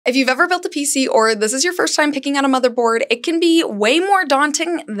If you've ever built a PC or this is your first time picking out a motherboard, it can be way more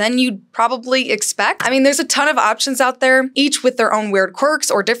daunting than you'd probably expect. I mean, there's a ton of options out there, each with their own weird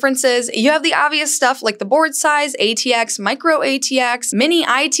quirks or differences. You have the obvious stuff like the board size, ATX, micro ATX, mini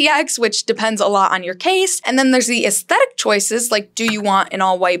ITX, which depends a lot on your case. And then there's the aesthetic choices, like do you want an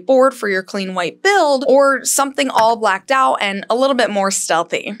all white board for your clean white build or something all blacked out and a little bit more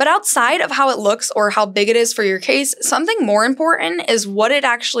stealthy. But outside of how it looks or how big it is for your case, something more important is what it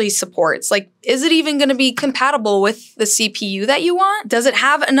actually supports. Like, is it even going to be compatible with the CPU that you want? Does it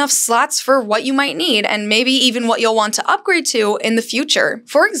have enough slots for what you might need and maybe even what you'll want to upgrade to in the future?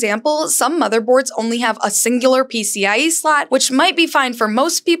 For example, some motherboards only have a singular PCIe slot, which might be fine for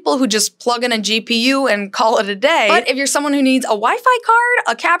most people who just plug in a GPU and call it a day. But if you're someone who needs a Wi-Fi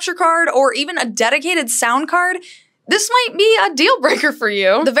card, a capture card, or even a dedicated sound card, this might be a deal breaker for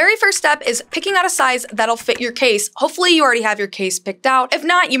you. The very first step is picking out a size that'll fit your case. Hopefully you already have your case picked out. If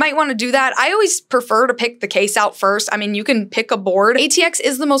not, you might want to do that. I always prefer to pick the case out first. I mean, you can pick a board. ATX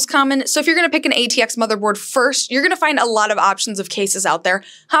is the most common, so if you're going to pick an ATX motherboard first, you're going to find a lot of options of cases out there.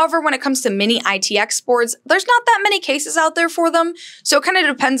 However, when it comes to mini ITX boards, there's not that many cases out there for them, so it kind of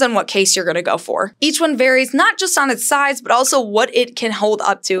depends on what case you're going to go for. Each one varies not just on its size, but also what it can hold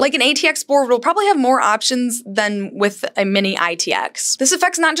up to. Like an ATX board will probably have more options than with a mini ITX. This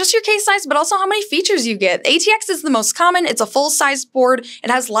affects not just your case size, but also how many features you get. ATX is the most common. It's a full-size board. It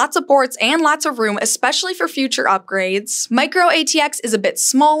has lots of ports and lots of room, especially for future upgrades. Micro ATX is a bit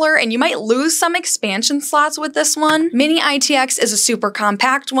smaller, and you might lose some expansion slots with this one. Mini ITX is a super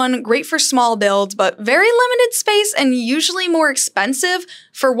compact one, great for small builds, but very limited space and usually more expensive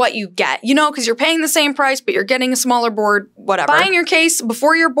for what you get. You know, because you're paying the same price, but you're getting a smaller board, whatever. Buying your case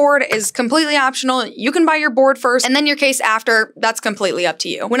before your board is completely optional. You can buy your board first and then your case after. That's completely up to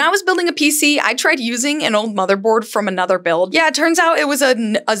you. When I was building a PC, I tried using an old motherboard from another build. Yeah, it turns out it was a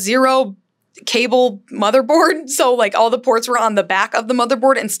zero cable motherboard, so like all the ports were on the back of the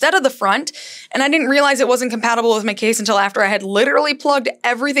motherboard instead of the front, and I didn't realize it wasn't compatible with my case until after I had literally plugged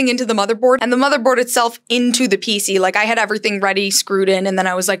everything into the motherboard and the motherboard itself into the PC. Like I had everything ready, screwed in, and then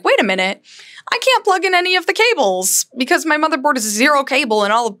I was like, wait a minute, I can't plug in any of the cables because my motherboard is zero cable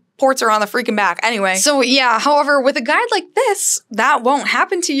and all the ports are on the freaking back. Anyway, so yeah, however, with a guide like this, that won't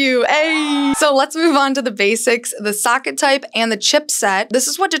happen to you. Hey! So let's move on to the basics, the socket type and the chipset. This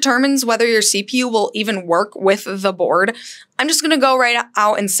is what determines whether your CPU will even work with the board. I'm just gonna go right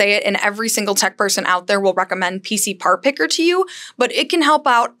out and say it, and every single tech person out there will recommend PC Part Picker to you, but it can help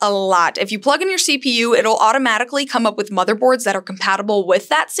out a lot. If you plug in your CPU, it'll automatically come up with motherboards that are compatible with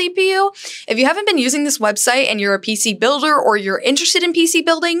that CPU. If you haven't been using this website and you're a PC builder or you're interested in PC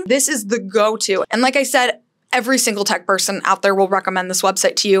building, this is the go-to. And like I said, every single tech person out there will recommend this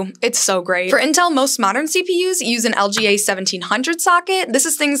website to you. It's so great. For Intel, most modern CPUs use an LGA 1700 socket. This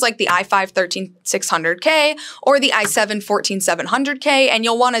is things like the i5 13600K or the i7 14700K, and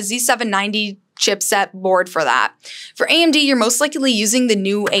you'll want a Z790 chipset board for that. For AMD, you're most likely using the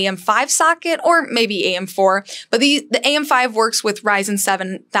new AM5 socket or maybe AM4, but the AM5 works with Ryzen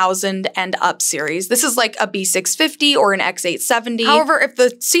 7000 and up series. This is like a B650 or an X870. However, if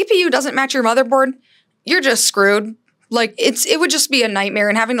the CPU doesn't match your motherboard, you're just screwed. Like, it would just be a nightmare,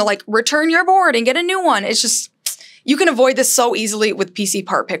 and having to like return your board and get a new one. It's just, you can avoid this so easily with PC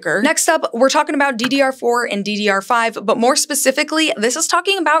Part Picker. Next up, we're talking about DDR4 and DDR5, but more specifically, this is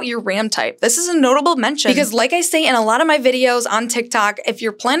talking about your RAM type. This is a notable mention because like I say in a lot of my videos on TikTok, if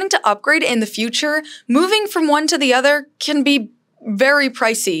you're planning to upgrade in the future, moving from one to the other can be very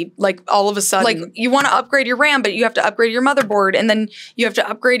pricey, like all of a sudden. Like you want to upgrade your RAM, but you have to upgrade your motherboard, and then you have to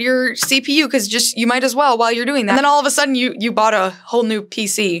upgrade your CPU because just you might as well while you're doing that. And then all of a sudden you bought a whole new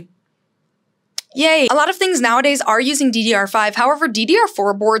PC. Yay! A lot of things nowadays are using DDR5, however,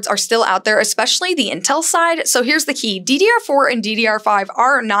 DDR4 boards are still out there, especially the Intel side. So here's the key. DDR4 and DDR5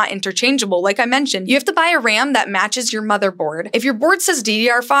 are not interchangeable. Like I mentioned, you have to buy a RAM that matches your motherboard. If your board says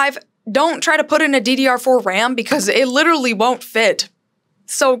DDR5, don't try to put in a DDR4 RAM because it literally won't fit.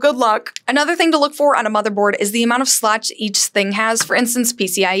 So good luck. Another thing to look for on a motherboard is the amount of slots each thing has. For instance,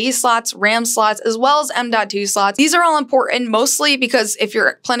 PCIe slots, RAM slots, as well as M.2 slots. These are all important mostly because if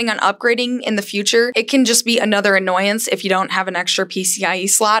you're planning on upgrading in the future, it can just be another annoyance if you don't have an extra PCIe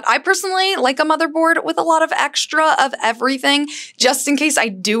slot. I personally like a motherboard with a lot of extra of everything, just in case I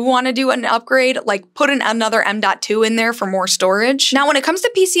do want to do an upgrade, like put in another M.2 in there for more storage. Now, when it comes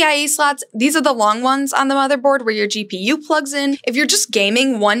to PCIe slots, these are the long ones on the motherboard where your GPU plugs in. If you're just gaming,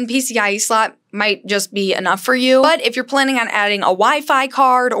 one PCIe slot might just be enough for you. But if you're planning on adding a Wi-Fi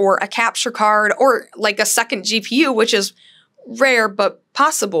card or a capture card or like a second GPU, which is rare but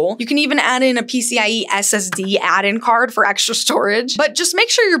possible. You can even add in a PCIe SSD add-in card for extra storage, but just make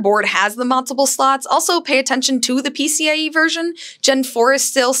sure your board has the multiple slots. Also pay attention to the PCIe version. Gen 4 is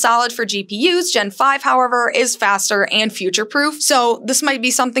still solid for GPUs. Gen 5, however, is faster and future-proof, so this might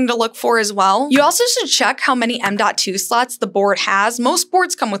be something to look for as well. You also should check how many M.2 slots the board has. Most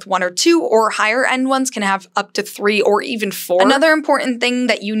boards come with 1 or 2, or higher end ones can have up to 3 or even 4. Another important thing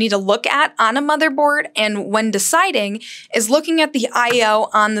that you need to look at on a motherboard and when deciding is looking at the I/O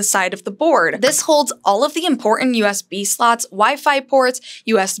on the side of the board. This holds all of the important USB slots, Wi-Fi ports,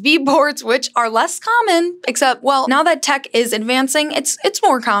 USB ports, which are less common, except, well, now that tech is advancing, it's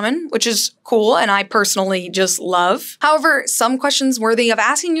more common, which is cool, and I personally just love. However, some questions worthy of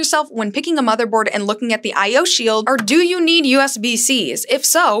asking yourself when picking a motherboard and looking at the I/O shield are, do you need USB-Cs? If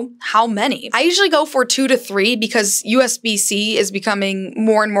so, how many? I usually go for 2 to 3 because USB-C is becoming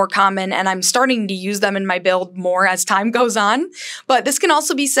more and more common, and I'm starting to use them in my build more as time goes on. But this can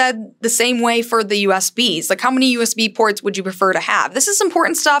also be said the same way for the USBs. Like, how many USB ports would you prefer to have? This is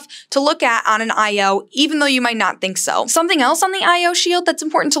important stuff to look at on an I/O, even though you might not think so. Something else on the I/O shield that's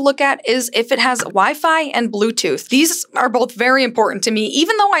important to look at is if it has Wi-Fi and Bluetooth. These are both very important to me.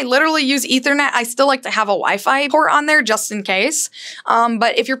 Even though I literally use Ethernet, I still like to have a Wi-Fi port on there just in case.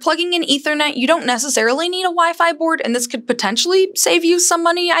 But if you're plugging in Ethernet, you don't necessarily need a Wi-Fi board, and this could potentially save you some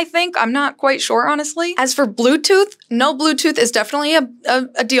money, I think. I'm not quite sure, honestly. As for Bluetooth, no Bluetooth is definitely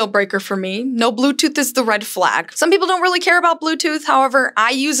a deal breaker for me. No Bluetooth is the red flag. Some people don't really care about Bluetooth. However,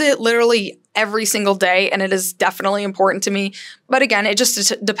 I use it literally every single day, and it is definitely important to me. But again, it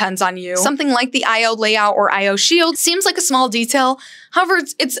just depends on you. Something like the I/O layout or I/O shield seems like a small detail. However,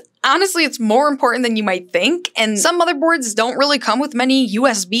 it's honestly, it's more important than you might think. And some motherboards don't really come with many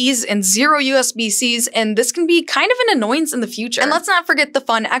USBs and 0 USB-Cs, and this can be kind of an annoyance in the future. And let's not forget the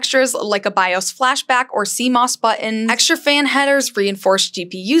fun extras like a BIOS flashback or CMOS button, extra fan headers, reinforced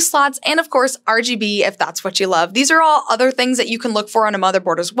GPU slots, and of course, RGB if that's what you love. These are all other things that you can look for on a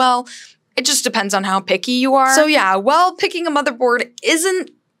motherboard as well. It just depends on how picky you are. So yeah, while picking a motherboard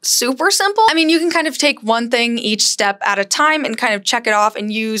isn't super simple, I mean, you can kind of take one thing each step at a time and kind of check it off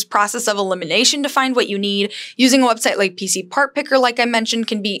and use process of elimination to find what you need. Using a website like PC Part Picker, like I mentioned,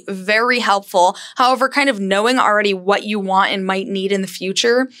 can be very helpful. However, kind of knowing already what you want and might need in the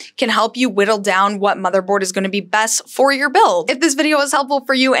future can help you whittle down what motherboard is going to be best for your build. If this video was helpful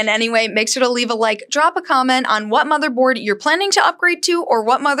for you in any way, make sure to leave a like, drop a comment on what motherboard you're planning to upgrade to or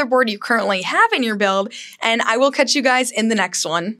what motherboard you currently have in your build, and I will catch you guys in the next one.